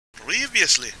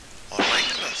Previously on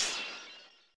Minecraft.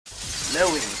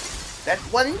 Knowing that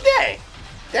one day,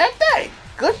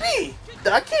 could be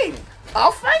the king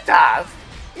of fighters.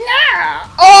 Yeah.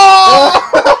 Oh!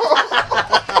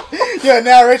 Your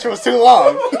narration was too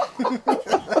long.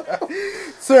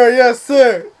 Sir, yes,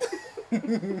 sir.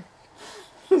 This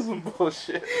is some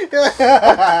bullshit.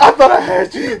 I thought I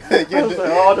heard you. I was like,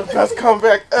 oh, the best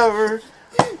comeback ever.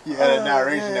 You had a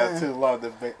narration that was too long.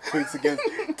 The tweets against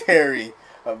Terry,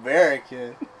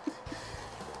 American.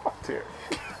 Fuck Terry.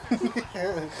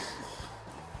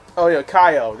 Oh yeah,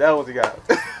 Kyle. That was the guy.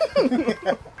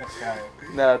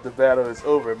 Now that the battle is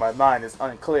over, my mind is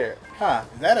unclear. Huh?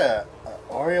 Is that a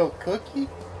Oreo cookie?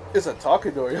 It's a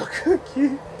talking Oreo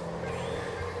cookie.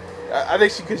 I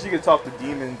think she can talk to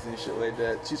demons and shit like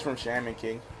that. She's from Shaman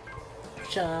King.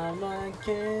 Shaman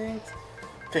King.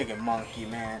 Pick a monkey,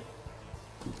 man.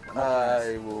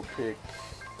 I will pick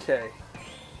K.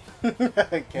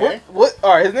 Okay. What?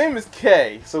 Alright, his name is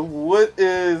K. So what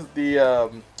is the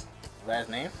last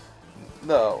name?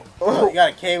 No. Oh, you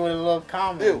got a K with a little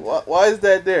comment. Dude, why is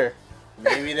that there?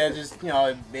 Maybe that just,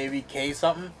 maybe K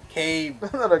something? K...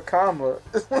 That's not a comma.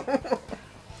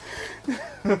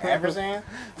 Ampersand?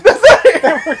 That's not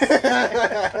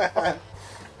ampersand.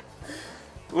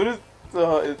 What is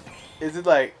is it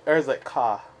like, or is it like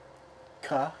ka?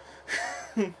 Ka?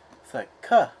 It's like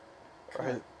ka.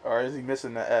 Or is he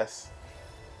missing the S?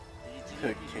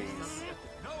 Cookies.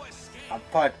 I'm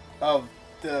part of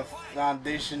the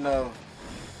foundation of...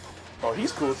 Oh,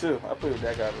 he's cool too. I played with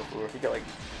that guy before. He got like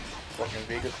fucking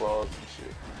Vega claws and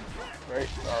shit. Right?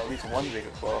 Or at least one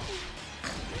Vega claw.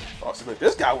 Oh, so look,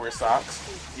 this guy wears socks.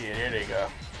 Yeah, there they go.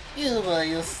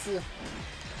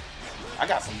 I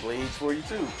got some blades for you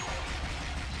too.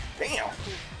 Damn.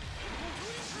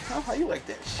 How you like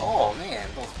that shit? Oh man,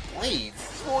 those blades.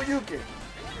 For you can.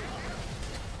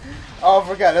 Oh, I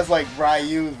forgot. That's like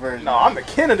Ryu's version. No, I'm the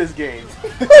king of this game.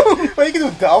 Wait, you can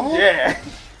do double? Yeah.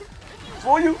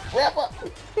 For you, wrap up.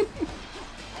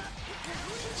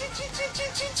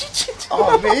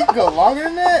 Oh man, you can go longer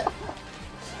than that?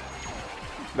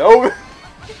 No.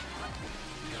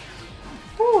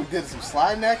 Woo, did some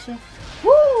sliding action.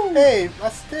 Woo! Hey, my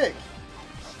stick.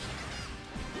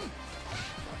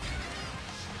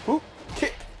 Whoop,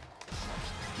 kick.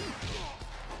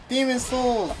 Demon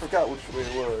Souls. I forgot which way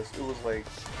it was. It was like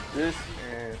this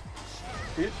and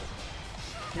hit,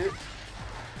 hit.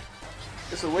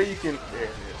 It's a way you can. There it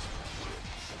is.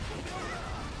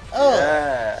 Oh.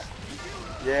 Yeah.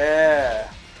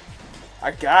 Yeah.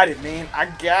 I got it, man. I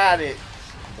got it.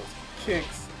 Those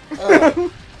kicks.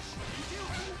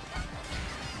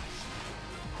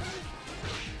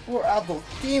 Where are those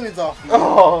demons off me?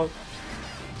 Oh.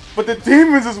 But the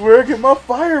demons is where I get my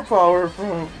firepower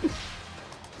from.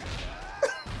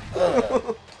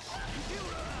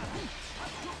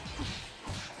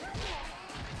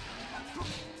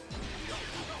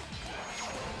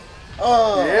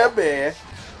 Oh. Yeah, man.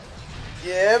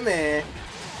 Yeah, man.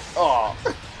 Oh.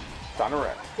 Time to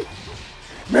rap.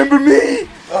 Remember me?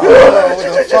 Oh, with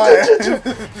the fire.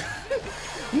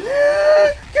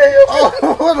 Yeah. Oh,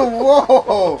 what a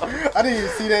whoa. I didn't even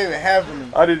see that even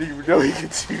happening. I didn't even know he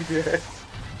could do that.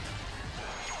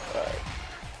 Alright.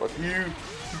 Fuck you.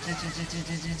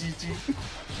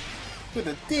 With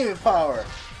the demon power.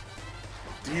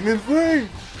 Demon flame.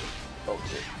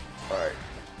 Okay. Alright.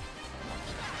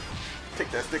 Take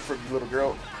that stick from you, little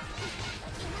girl.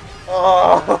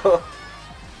 Oh.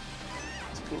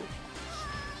 It's cool.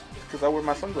 Because I wear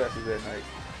my sunglasses at night.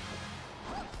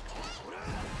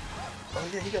 Oh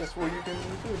yeah, he got a sword you can do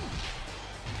too.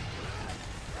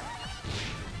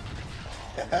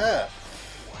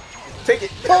 Take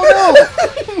it. Oh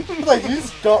no! Like, you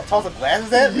just toss the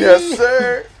glasses at me? Yes,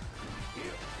 sir.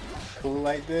 Cool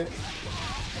like that.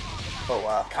 Oh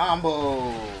wow.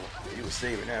 Combo. You was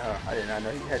saving that, huh? I did not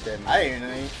know he had that. I didn't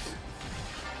know.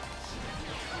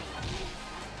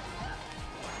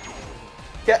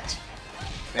 Catch.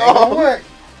 That ain't gonna work.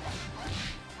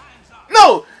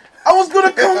 No! I was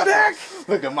gonna come back!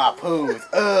 Look at my pose.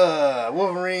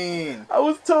 Wolverine. I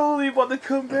was totally about to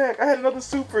come back. I had another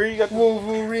super. He got the...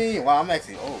 Wolverine. Wow, I'm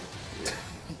actually old.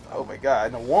 Oh my god,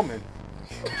 and a woman.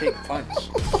 Kick punch.